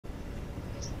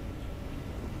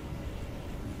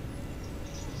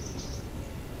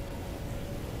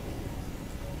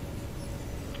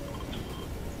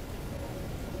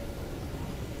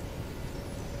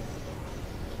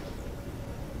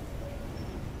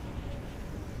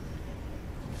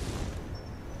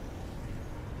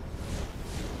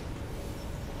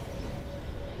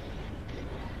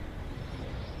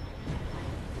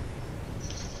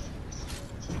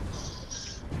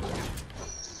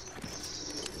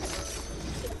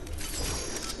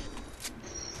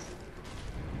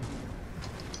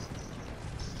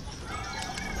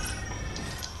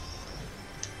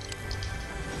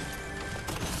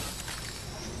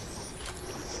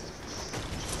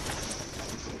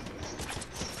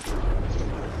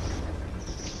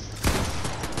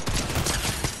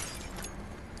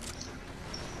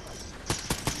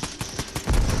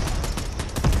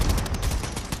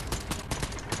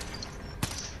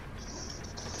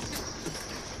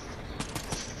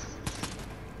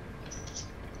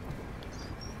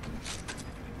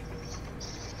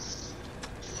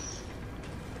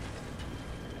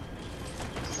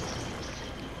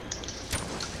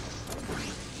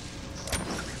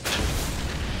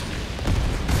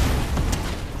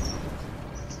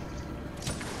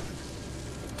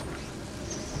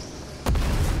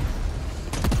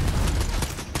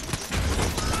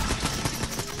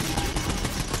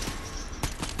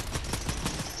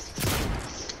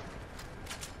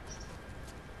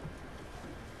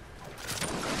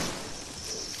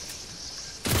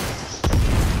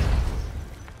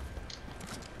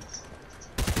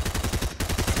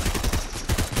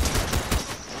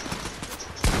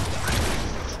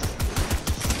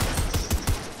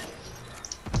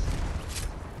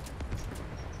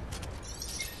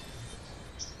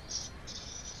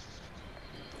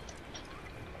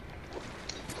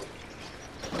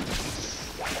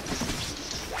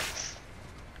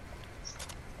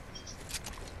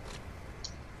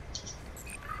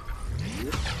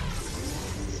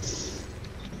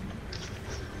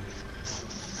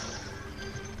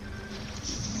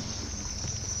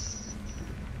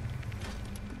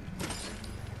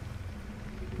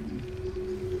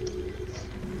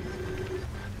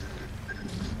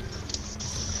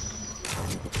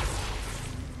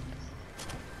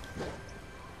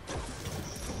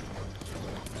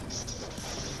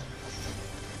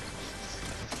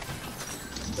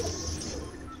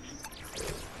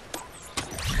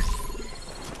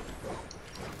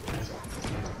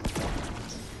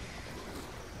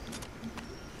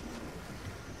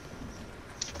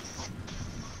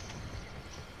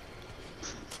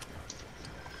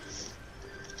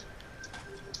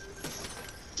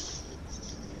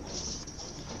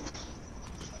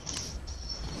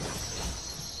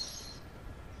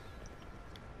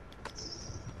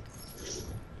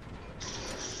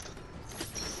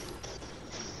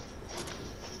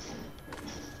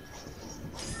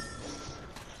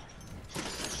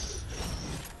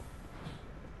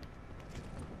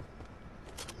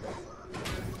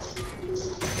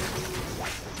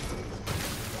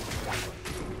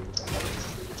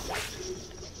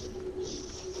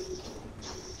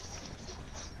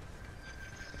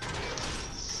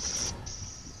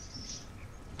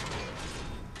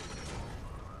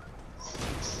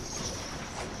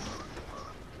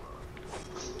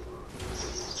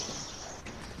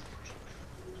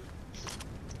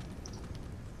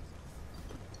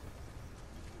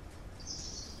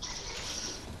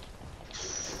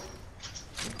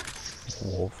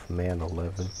Wolfman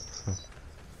 11.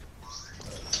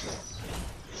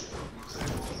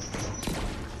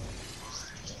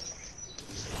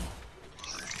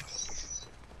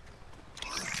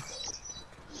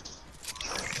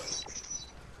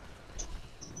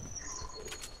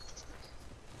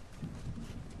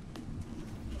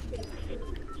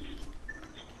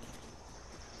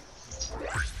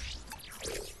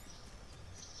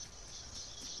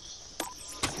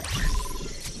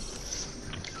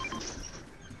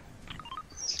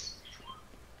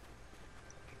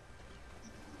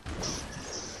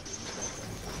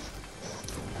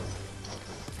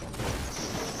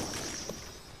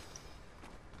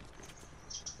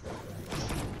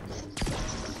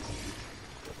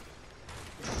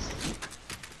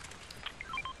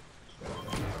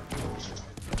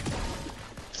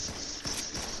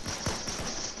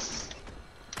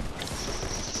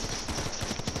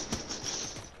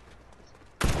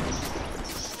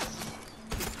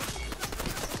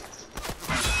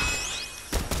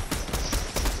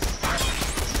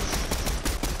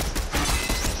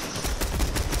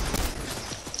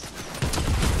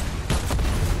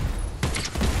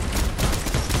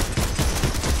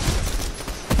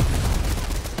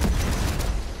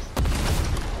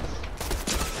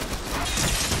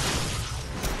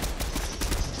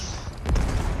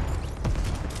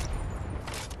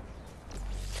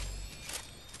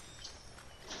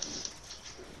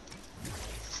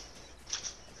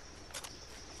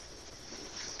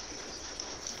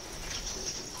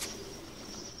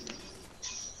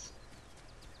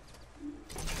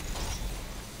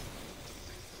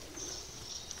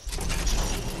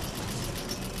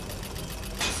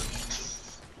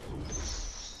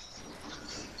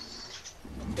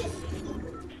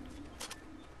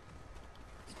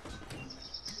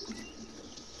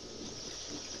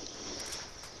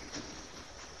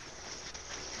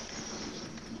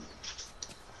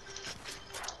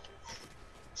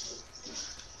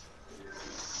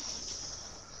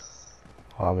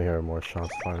 Oh, I'm hearing more shots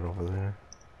fired over there.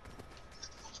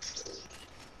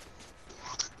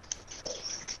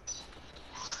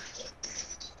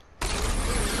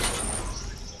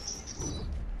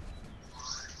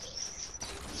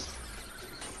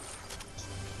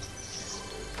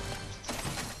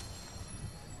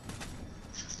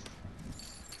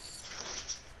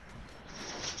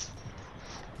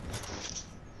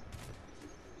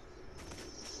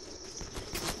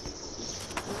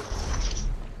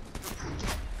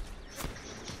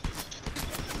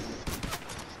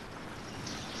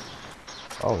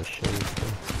 Oh shit.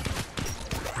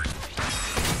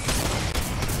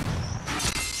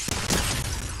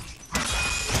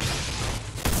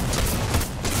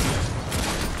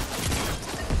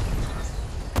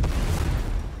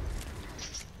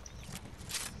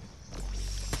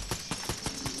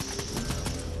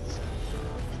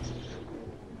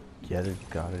 Get it,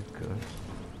 got it, good.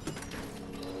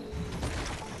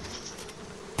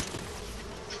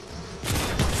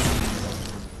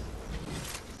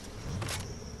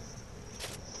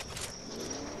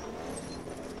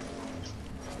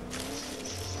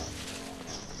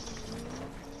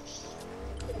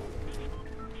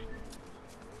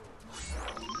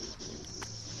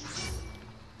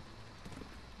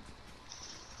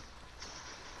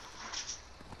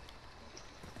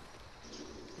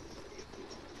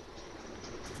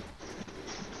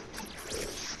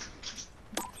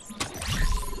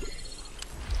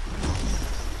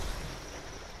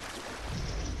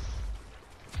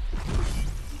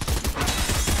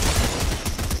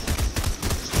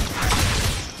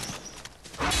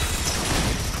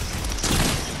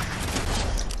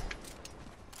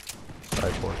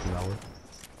 right towards from that way.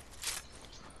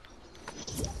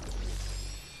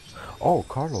 Oh,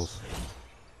 Carlos.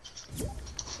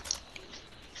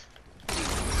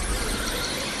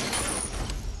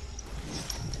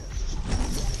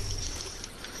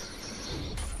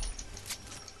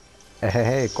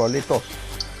 Hey, Carlitos.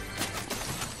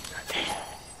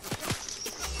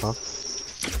 Huh?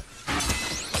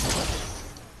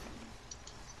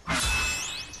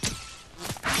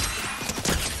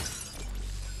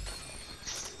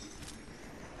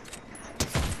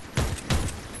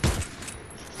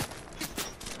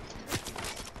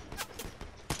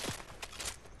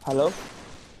 Hello?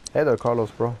 Hey there, Carlos,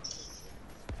 bro.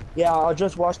 Yeah, I'll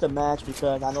just watch the match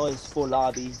because I know it's full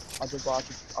lobby. I'll just watch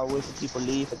it. I'll wait for people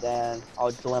leave and then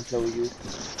I'll join and play with you.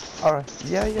 Alright.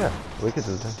 Yeah, yeah. We could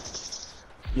do that.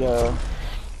 Yeah.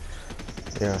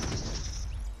 Yeah.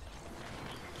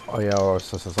 Oh, yeah, or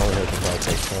since it's only here to about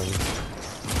take turns.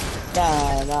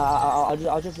 Nah,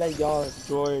 I'll just let y'all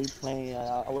enjoy playing.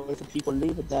 I'll wait for people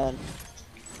leave and then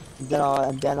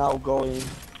I'll go in.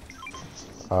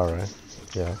 Alright.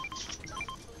 Yeah.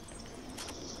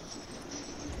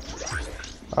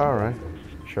 Alright.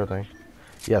 Sure thing.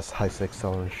 Yes, high 6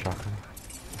 cylinder shotgun.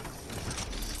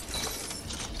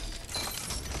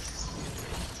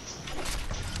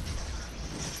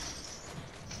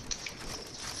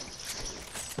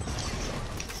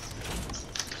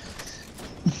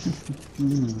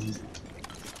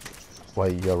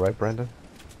 Wait, you alright, Brandon?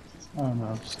 I don't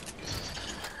know.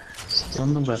 Still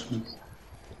on the weapon.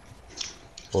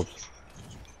 Whoops.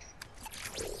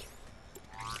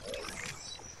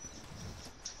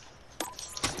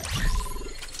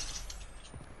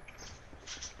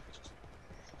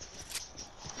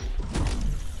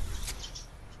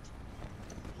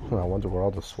 I wonder where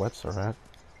all the sweats are at.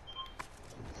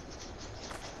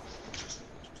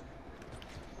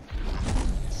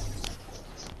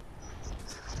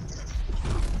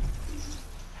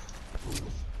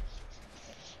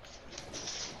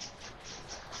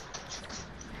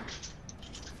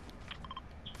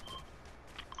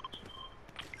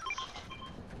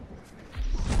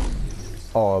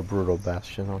 Oh, a brutal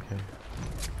bastion, okay.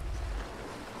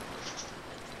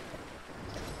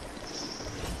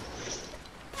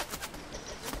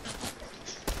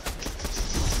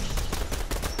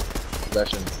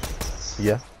 Possession.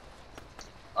 Yeah.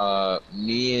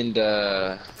 Me and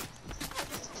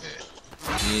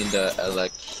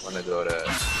Elec wanna go to Island.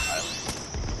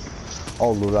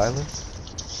 Oh, Loot Island?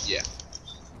 Yeah.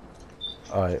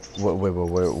 Alright,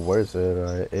 where is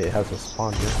it? It has a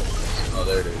spawn here. Oh,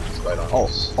 there it is. It's right on Oh,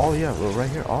 us. oh yeah, well, right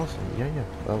here, awesome. Yeah, yeah.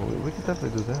 We could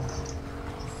definitely do that.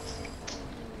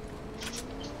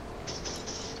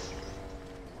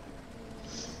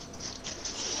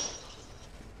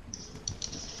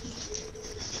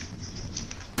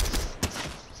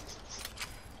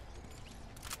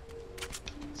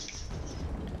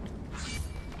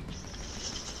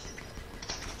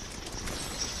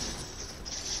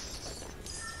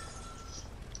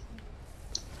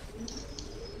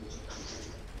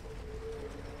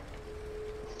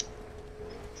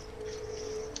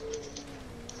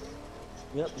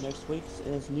 Yep, next week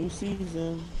is new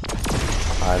season.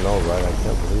 I know, right? I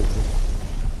can't believe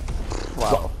it.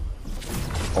 Wow.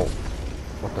 Oh,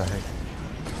 what the heck?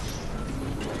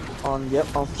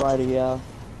 On Friday, yeah.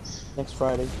 Next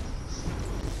Friday.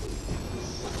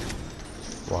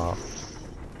 Wow.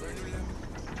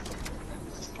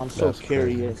 I'm so That's crazy.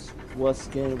 curious what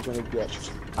skin we're gonna get.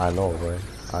 I know, right?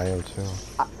 I am too.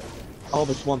 I hope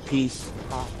it's One Piece.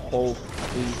 I hope,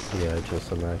 please. Yeah,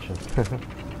 just imagine.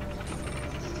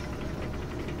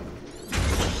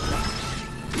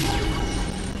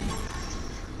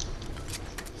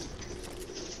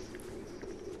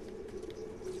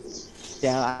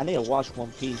 Damn, I need to watch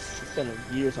One Piece. It's been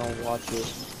years I don't watch it.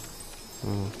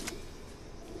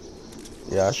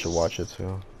 Yeah, I should watch it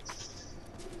too.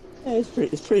 Yeah,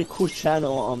 it's pretty cool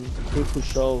channel. Pretty cool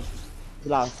show. A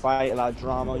lot of fight, a lot of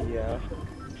drama. Yeah,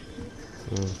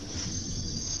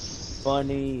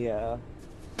 funny. Yeah.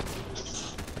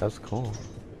 That's cool.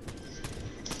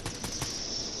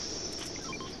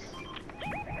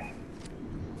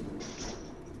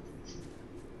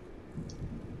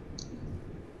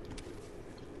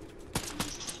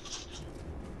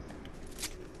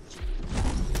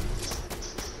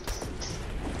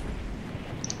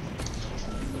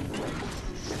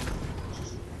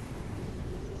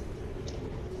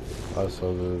 Oh,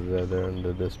 so they're in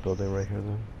this building right here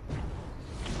then?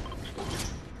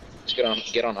 Just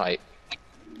get on height.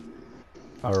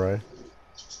 Alright.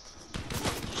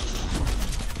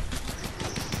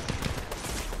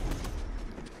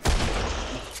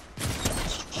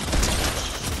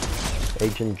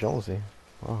 Agent Jonesy.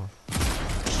 Wow.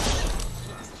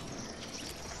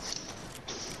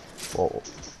 Well,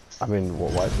 I mean, why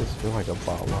does this feel like a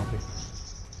bot lobby?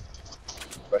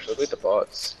 Especially with the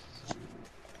bots.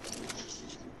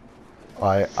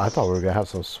 I thought we were gonna have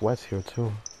some sweats here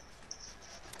too.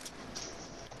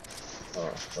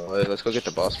 Oh, well, let's go get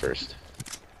the boss first.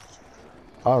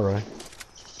 All right.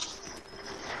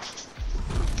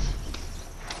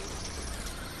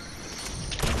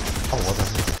 Oh, what the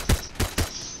heck?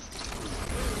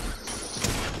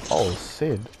 Oh,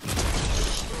 Sid.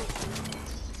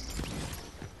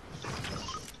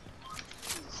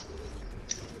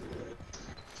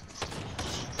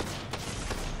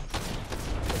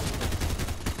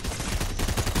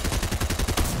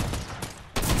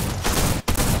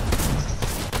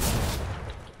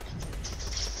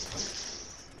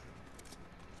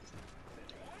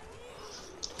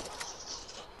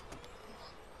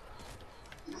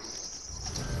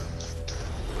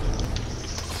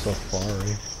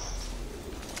 Safari.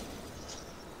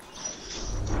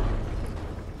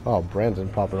 Oh, Brandon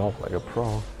popping off like a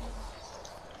pro.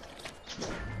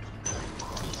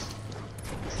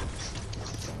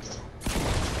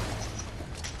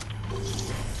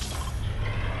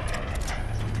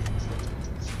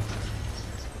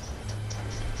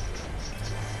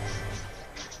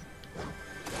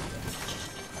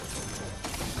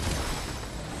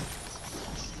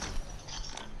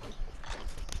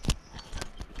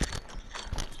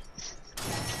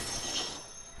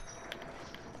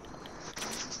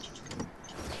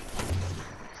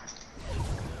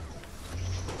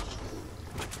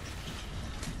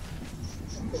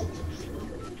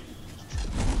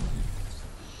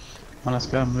 Oh, let's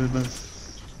go, move.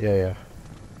 Yeah, yeah.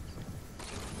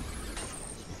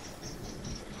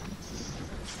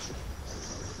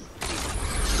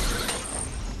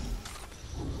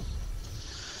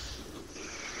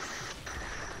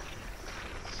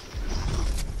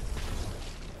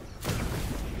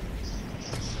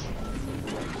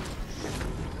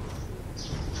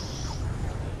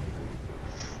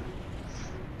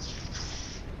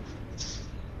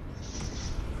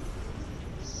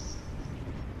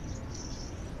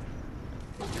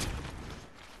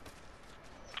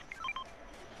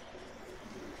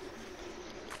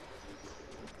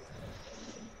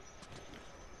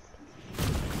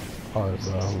 Oh, there's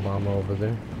a llama over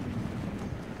there.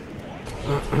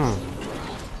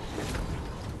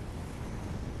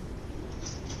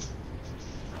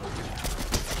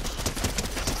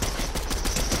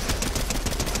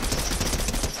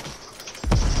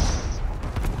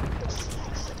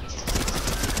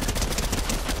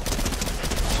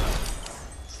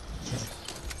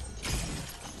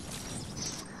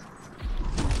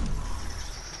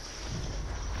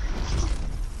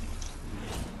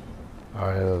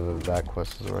 Alright, that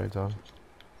quest is already done.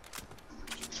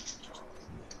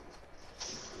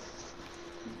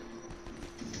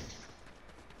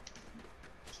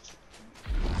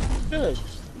 Good.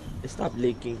 It stopped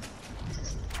leaking.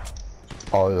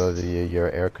 Oh,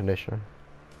 your air conditioner?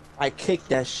 I kick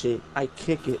that shit. I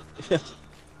kick it. I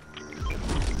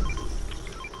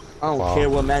don't Wow. care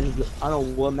what man. I don't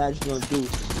know what man's gonna do.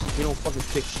 You don't fucking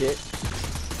kick shit.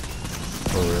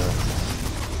 For real.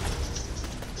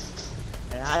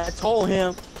 And I told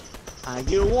him, I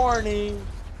get a warning,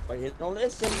 but he don't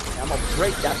listen. I'm gonna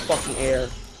break that fucking air.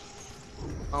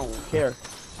 I don't care.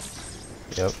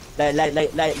 Yep.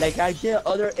 Like I did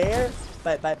other air,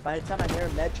 but by the time I never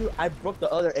met you, I broke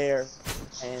the other air,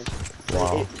 and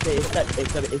Wow.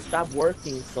 it stopped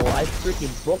working. So I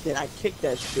freaking broke it. I kicked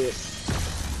that shit.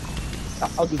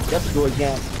 I'll do just do it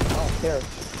again. I don't care.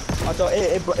 I thought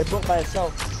it broke by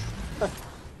itself.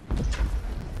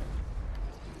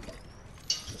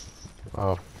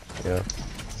 Oh, yeah.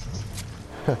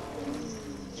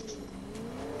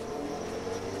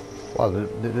 Wow,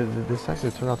 this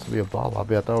actually turned out to be a bot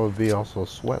lobby. I thought it would be also a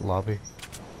sweat lobby.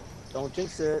 Don't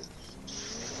jinx it.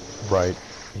 Right.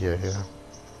 Yeah, yeah.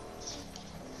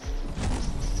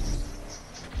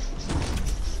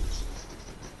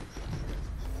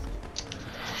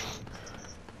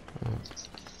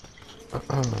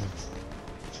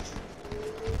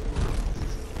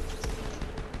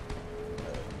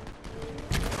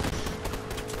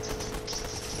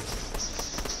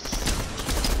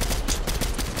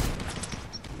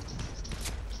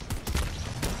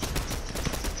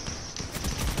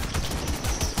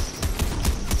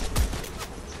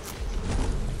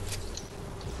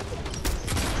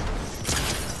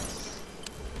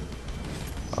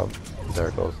 Oh,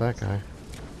 there goes that guy.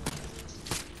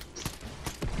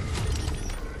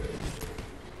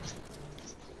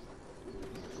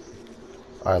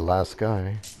 Alright, last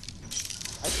guy.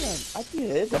 I I think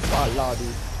it is a bot lobby.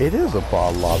 It is a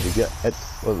bot lobby. Yeah,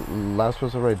 last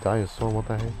person already died. So what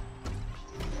the heck?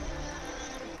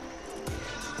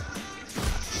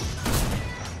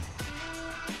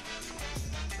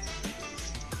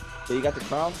 So you got the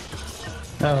crown?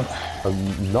 No.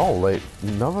 No, like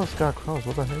none of us got crowns.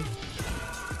 What the heck?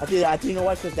 I think you know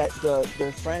what? Cause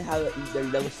their friend had their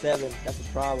level 7. That's the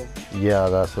problem. Yeah,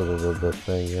 that's the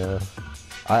thing. Yeah,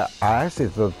 I actually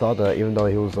thought that even though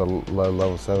he was a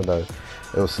level 7, that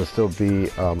it was to still be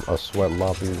a sweat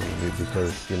lobby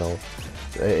because you know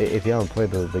if you haven't played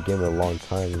the game in a long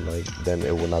time, like then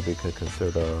it would not be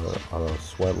considered a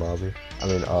sweat lobby. I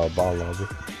mean a ball lobby.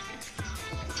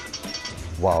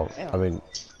 Wow. Damn.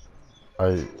 I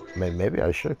mean, maybe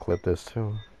I should clip this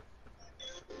too.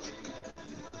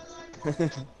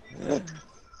 I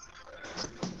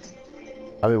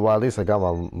mean, well, at least I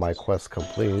got my quest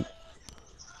complete.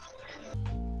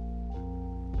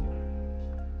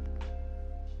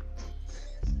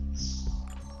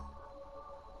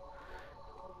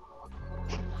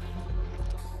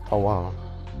 Oh wow,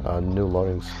 new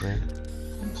loading screen.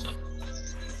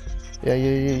 Yeah,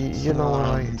 you know what,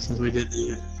 like, since we did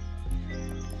the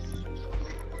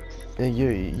yeah,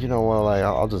 you know what, like,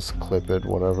 I'll just clip it,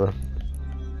 whatever.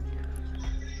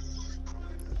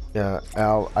 Yeah,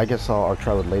 I guess I'll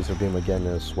try with Lazarbeam again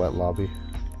in a sweat lobby.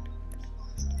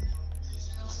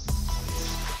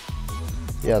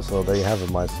 Yeah, so there you have it,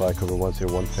 my Cycle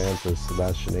 101 fans. It's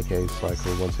Sebastian, aka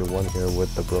Cycle 101 here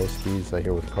with the broskies,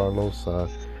 here with Carlos,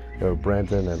 here with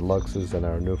Brandon and Luxus, and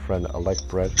our new friend Elect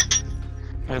Bread.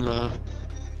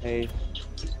 Hey.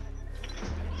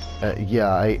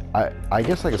 Yeah, I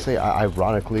guess I could say,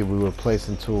 ironically, we were placed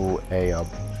into a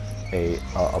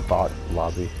bot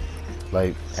lobby,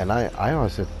 like, and I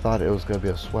honestly thought it was gonna be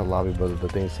a sweat lobby, but the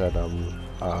thing said,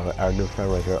 our new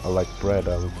friend right here, Elect Bread,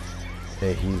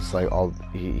 he's like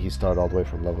he started all the way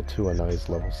from level 2 and now he's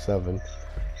level 7,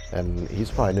 and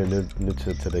he's probably new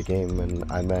to the game, and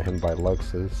I met him by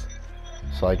Luxus,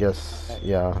 so I guess,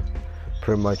 yeah,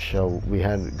 pretty much we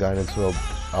had gotten into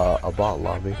a bot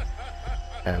lobby,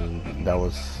 and that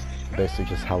was basically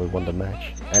just how we won the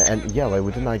match. And yeah, like,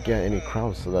 we did not get any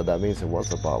crowns, so that means it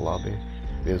was a bot lobby,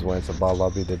 because when it's a bot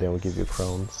lobby they don't give you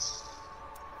crowns,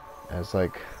 and it's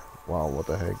like, wow, what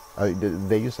the heck.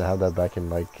 They used to have that back in,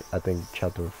 like, I think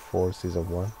chapter 4 season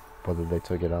 1, but then they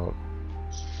took it out.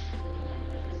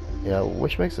 Yeah,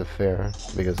 which makes it fair,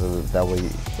 because that way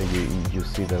you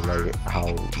see that, like,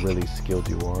 how really skilled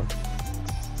you are.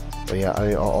 But yeah, I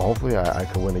mean, hopefully I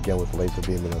can win again with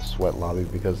Lazarbeam in a sweat lobby,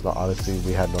 because honestly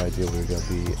we had no idea we were going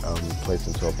to be placed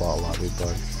into a bot lobby,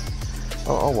 but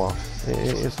oh well,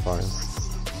 it's fine.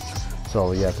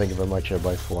 So yeah, thank you very much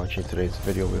everybody for watching today's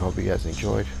video. We hope you guys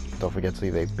enjoyed. Don't forget to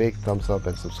leave a big thumbs up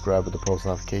and subscribe with the post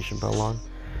notification bell on.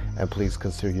 And please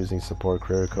consider using support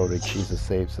creator code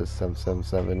CheeseSaves at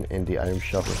 777 in the item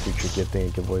shop for future gifting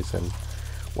and giveaways. And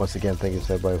once again, thank you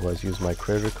to everybody who has used my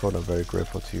creator code. I'm very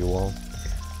grateful to you all.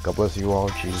 God bless you all.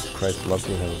 Jesus Christ loves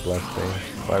you, and have a blessed day.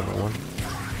 Bye everyone.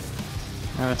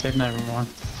 take night, everyone.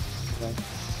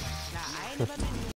 Okay.